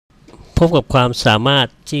พบกับความสามารถ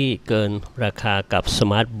ที่เกินราคากับส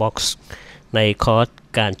มาร์ทบ็อกซ์ในคอร์ส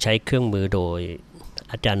การใช้เครื่องมือโดย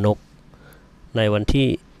อาจารย์นกในวันที่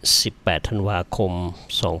 18 ธันวาคม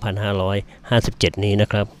 2557 นี้นะ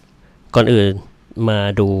ครับก่อนอื่นมา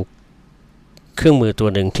ดูเครื่องมือตัว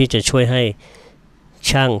หนึ่งที่จะช่วยให้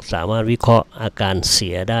ช่างสามารถวิเคราะห์อาการเสี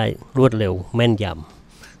ยได้รวดเร็วแม่นย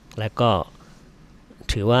ำและก็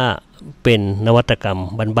ถือว่าเป็นนวัตกรรม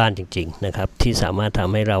บ้านๆจริงๆนะครับที่สามารถท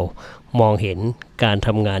ำให้เรามองเห็นการท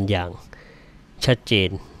ำงานอย่างชัดเจน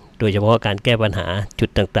โดยเฉพาะการแก้ปัญหาจุด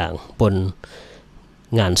ต่างๆบน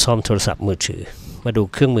งานซ่อมโทรศัพท์มือถือมาดู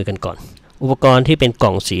เครื่องมือกันก่อนอุปกรณ์ที่เป็นกล่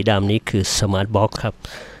องสีดำนี้คือสมาร์ทบ็อกซ์ครับ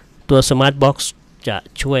ตัวสมาร์ทบ็อกซ์จะ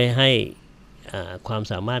ช่วยให้ความ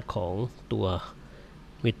สามารถของตัว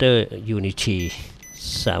มิเตอร์ Unity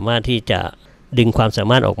สามารถที่จะดึงความสา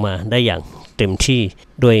มารถออกมาได้อย่างเต็มที่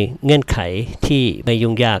โดยเงื่อนไขที่ไม่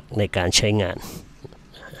ยุ่งยากในการใช้งาน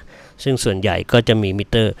ซึ่งส่วนใหญ่ก็จะมีมิ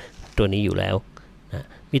เตอร์ตัวนี้อยู่แล้ว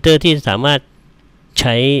มิเตอร์ที่สามารถใ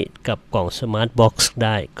ช้กับกล่องสมาร์ทบ็อกซ์ไ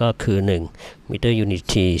ด้ก็คือ1มิเตอร์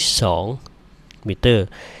Unity 2มิเตอร์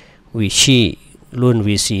Vichy รุ่น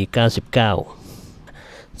VC 99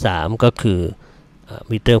 3ก็คือ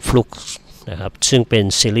มิเตอร์ Flux นะครับซึ่งเป็น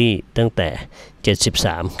ซีรีส์ตั้งแต่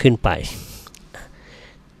73ขึ้นไป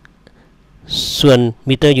ส่วน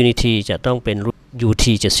มิเตอร์ Unity จะต้องเป็นรุ่น UT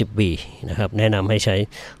 70B นะครับแนะนำให้ใช้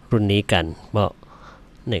รุ่นนี้กันเพราะ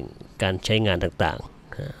1การใช้งานต่าง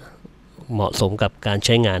ๆเหมาะสมกับการใ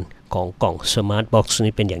ช้งานของกล่อง Smart Box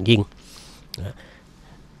นี้เป็นอย่างยิ่ง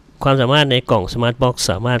ความสามารถในกล่อง Smart Box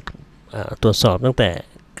สามารถตรวจสอบตั้งแต่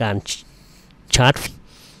การชาร์จ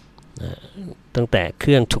ตั้งแต่เค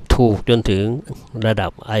รื่องถูกๆจนถึงระดั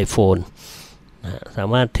บ iPhone สา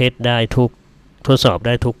มารถทดสอบไ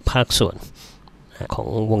ด้ทุกภาคส่วนของ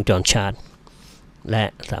วงจรชาร์จและ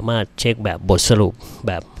สามารถเช็คแบบบทสรุปแ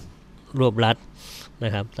บบรวบลัดน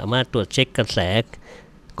ะครับสามารถตรวจเช็คกระแส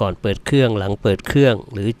ก่อนเปิดเครื่องหลังเปิดเครื่อง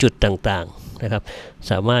หรือจุดต่างๆนะครับ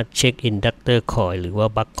สามารถเช็คอินดักเตอร์คอยล์หรือว่า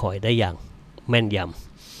บัคคอยล์ได้อย่างแม่นย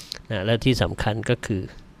ำนะและที่สำคัญก็คือ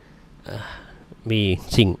มี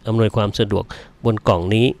สิ่งอำนวยความสะดวกบนกล่อง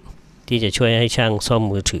นี้ที่จะช่วยให้ช่างซ่อม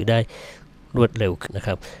มือถือได้รวดเร็วนะค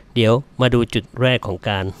รับเดี๋ยวมาดูจุดแรกของ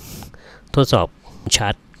การทดสอบชา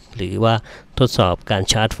ร์จหรือว่าทดสอบการ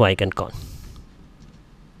ชาร์จไฟกันก่อน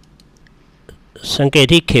สังเกต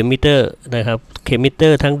ที่เข็มมิเตอร์นะครับเข็มมิเตอ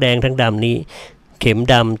ร์ทั้งแดงทั้งดำนี้เข็ม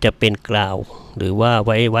ดำจะเป็นกราวหรือว่าไ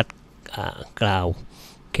ว้วัดกราว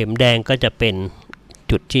เข็มแดงก็จะเป็น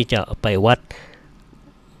จุดที่จะไปวัด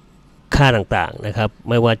ค่าต่างๆนะครับ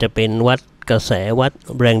ไม่ว่าจะเป็นวัดกระแสวัด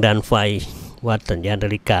แรงดันไฟวัดสัญญาณนา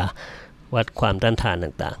ฬิกาวัดความต้านทาน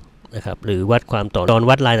ต่างๆนะครับหรือวัดความต่อ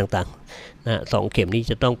วัดลายต่างๆนะสองเข็มนี้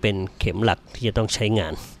จะต้องเป็นเข็มหลักที่จะต้องใช้งา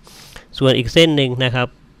นส่วนอีกเส้นหนึ่งนะครับ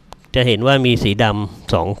จะเห็นว่ามีสีด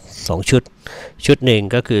ำสองชุดหนึ่ง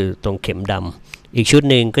ก็คือตรงเข็มดำอีกชุด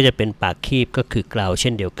หนึ่งก็จะเป็นปากคีบก็คือกราวเ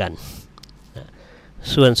ช่นเดียวกันนะ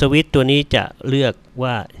ส่วนสวิตช์ตัวนี้จะเลือก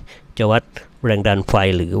ว่าจะวัดแรงดันไฟ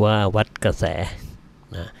หรือว่าวัดกระแส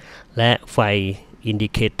นะและไฟอินดิ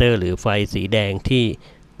เคเตอร์หรือไฟสีแดงที่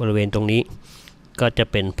บริเวณตรงนี้ก็จะ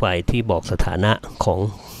เป็นไฟที่บอกสถานะของ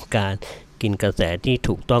การกินกระแสที่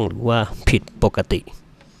ถูกต้องหรือว่าผิดปกติ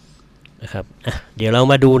นะครับเดี๋ยวเรา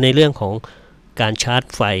มาดูในเรื่องของการชาร์จ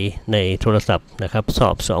ไฟในโทรศัพท์นะครับสอ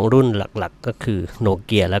บ2รุ่นหลักๆก็คือโนเ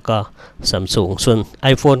กียแล้วก็ซัมซุงส่วน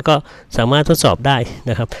iPhone ก็สามารถทดสอบได้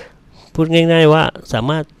นะครับพูดง่ายๆว่าสา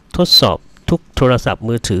มารถทดสอบทุกโทรศัพท์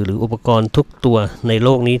มือถือหรืออุปกรณ์ทุกตัวในโล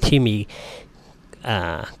กนี้ที่มี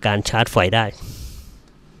การชาร์จไฟได้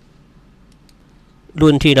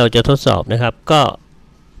รุ่นที่เราจะทดสอบนะครับก็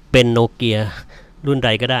เป็นโนเกียรุ่นใด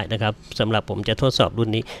ก็ได้นะครับสำหรับผมจะทดสอบรุ่น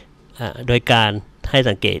นี้โดยการให้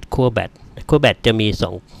สังเกตขั้วแบตจะมี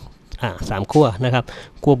3ขั้วนะครับ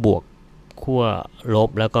ขั้วบวกขั้วลบ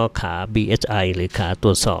แล้วก็ขา BSI หรือขาตร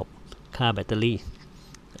วจสอบค่าแบตเตอรี่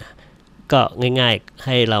ก็ง่ายๆใ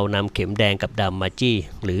ห้เรานำเข็มแดงกับดำมาจี้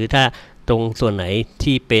หรือถ้าตรงส่วนไหน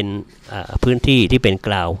ที่เป็นพื้นที่ที่เป็นก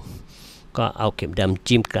ราวก็เอาเข็มดำ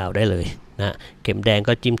จิ้มกราวได้เลยนะเข็มแดง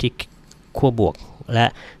ก็จิ้มที่ขั้วบวกและ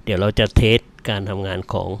เดี๋ยวเราจะเทสการทำงาน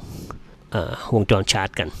ของวงจรชาร์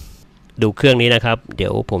จกันดูเครื่องนี้นะครับเดี๋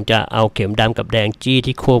ยวผมจะเอาเข็มดำกับแดงจี้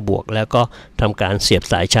ที่ขั้วบวกแล้วก็ทำการเสียบ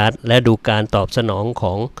สายชาร์จและดูการตอบสนองข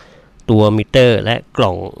องตัวมิเตอร์และกล่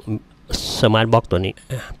องสมาร์ทบ็อกซ์ตัวนี้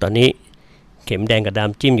ตอนนี้เข็มแดงกับด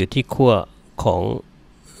ำจิ้มอยู่ที่ขั้วของ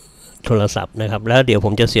โทรศัพท์นะครับแล้วเดี๋ยวผ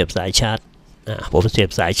มจะเสียบสายชาร์จผมเสียบ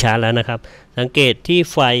สายชาร์จแล้วนะครับสังเกตที่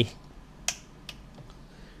ไฟ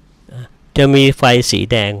จะมีไฟสี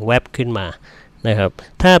แดงแวบขึ้นมานะครับ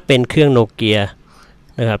ถ้าเป็นเครื่องโนเกีย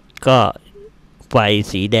นะครับก็ไฟ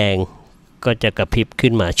สีแดง ก็จะกระพริบ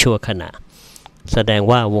ขึ้นมาชั่วขณะแสดง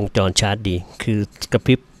ว่าวงจรชาร์จดีคือกระพ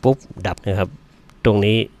ริบปุ๊บดับนะครับตรง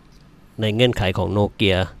นี้ในเงื่อนไขของโนเกี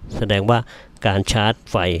ยแสดงว่าการชาร์จ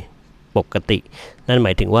ไฟปกตินั่นหม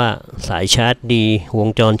ายถึงว่าสายชาร์จดีวง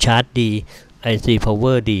จรชาร์จดี IC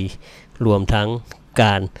Power ดีรวมทั้งก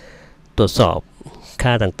ารตรวจสอบค่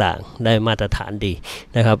าต่างๆได้มาตรฐานดี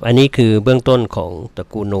นะครับอันนี้คือเบื้องต้นของตระ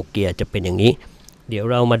กูลโนเกียจะเป็นอย่างนี้เดี๋ยว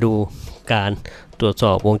เรามาดูการตรวจส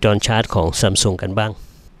อบวงจรชาร์จของ Samsung กันบ้าง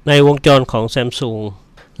ในวงจรของ Samsung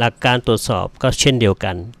หลักการตรวจสอบก็เช่นเดียว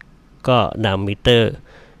กันก็นำมิเตอร์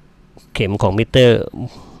เข็มของมิเตอร์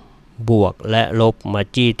บวกและลบมา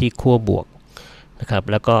จี้ที่ขั้วบวกนะครับ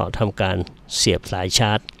แล้วก็ทำการเสียบสายช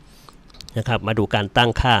าร์จนะครับมาดูการตั้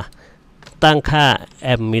งค่าแอ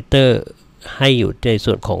มมิเตอร์ให้อยู่ใน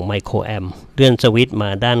ส่วนของไมโครแอมเลื่อนสวิตช์มา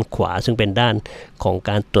ด้านขวาซึ่งเป็นด้านของ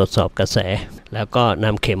การตรวจสอบกระแสแล้วก็น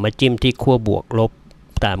ำเข็มมาจิ้มที่ขั้วบวกลบ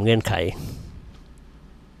ตามเงื่อนไข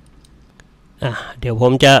เดี๋ยวผ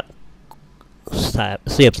มจะ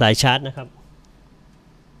เสียบสายชาร์จนะครับ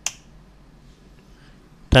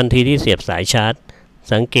ทันทีที่เสียบสายชาร์จ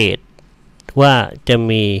สังเกตว่าจะ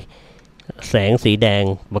มีแสงสีแดง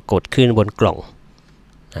ปรากฏขึ้นบนกล่อง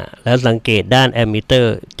แล้วสังเกตด้านแอมมิเตอ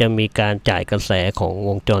ร์จะมีการจ่ายกระแสของว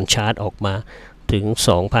งจรชาร์จออกมาถึง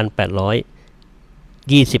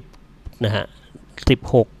 2,820 นะฮะ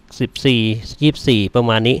16 14 24ประ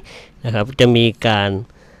มาณนี้นะครับจะมีการ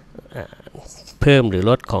เพิ่มหรือ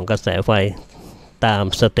ลดของกระแสไฟตาม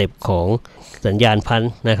สเต็ปของสัญญาณพัน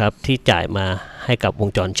ธุ์นะครับที่จ่ายมาให้กับวง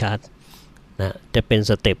จรชาร์จนะจะเป็น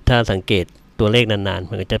สเต็ปถ้าสังเกตตัวเลขนานๆ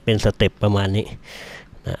มันก็จะเป็นสเต็ปประมาณนี้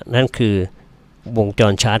นะนั่นคือวงจ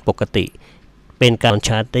รชาร์จปกติเป็นการช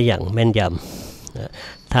าร์จได้อย่างแม่นยำนะ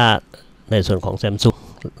ถ้าในส่วนของ Samsung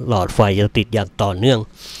หลอดไฟจะติดอย่างต่อเนื่อง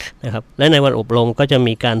นะครับและในวันอบรมก็จะ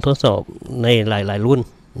มีการทดสอบในหลายๆรุ่น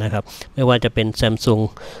นะครับไม่ว่าจะเป็น Samsung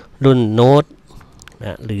รุ่นโน้ตน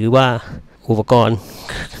ะหรือว่าอุปกรณ์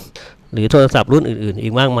หรือโทรศัพท์รุ่นอื่นๆอี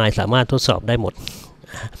กมากมายสามารถทดสอบได้หมด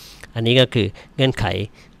อันนี้ก็คือเงื่อนไข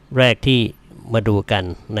แรกที่มาดูกัน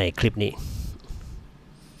ในคลิปนี้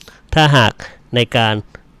ถ้าหากในการ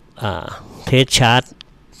เทสชาร์จ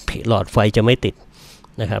หลอดไฟจะไม่ติด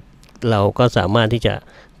นะครับเราก็สามารถที่จะ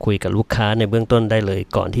คุยกับลูกค้าในเบื้องต้นได้เลย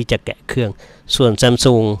ก่อนที่จะแกะเครื่องส่วน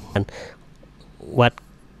Samsung วัด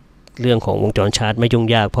เรื่องของวงจรชาร์จไม่ยุ่ง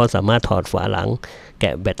ยากเพราะสามารถถอดฝาหลังแก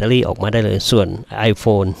ะแบตเตอรี่ออกมาได้เลยส่วน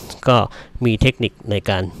iPhone ก็มีเทคนิคใน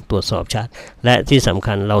การตรวจสอบชาร์จและที่สำ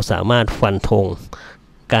คัญเราสามารถฟันธง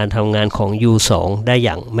การทำงานของ U2 ได้อ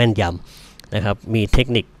ย่างแม่นยำนะครับมีเทค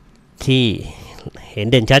นิคที่เห็น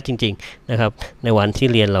เด่นชัดจริงๆนะครับในวันที่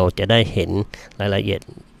เรียนเราจะได้เห็นรายละเอียด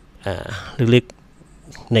ลึก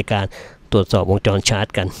ๆในการตรวจสอบวงจรชาร์จ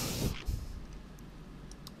กัน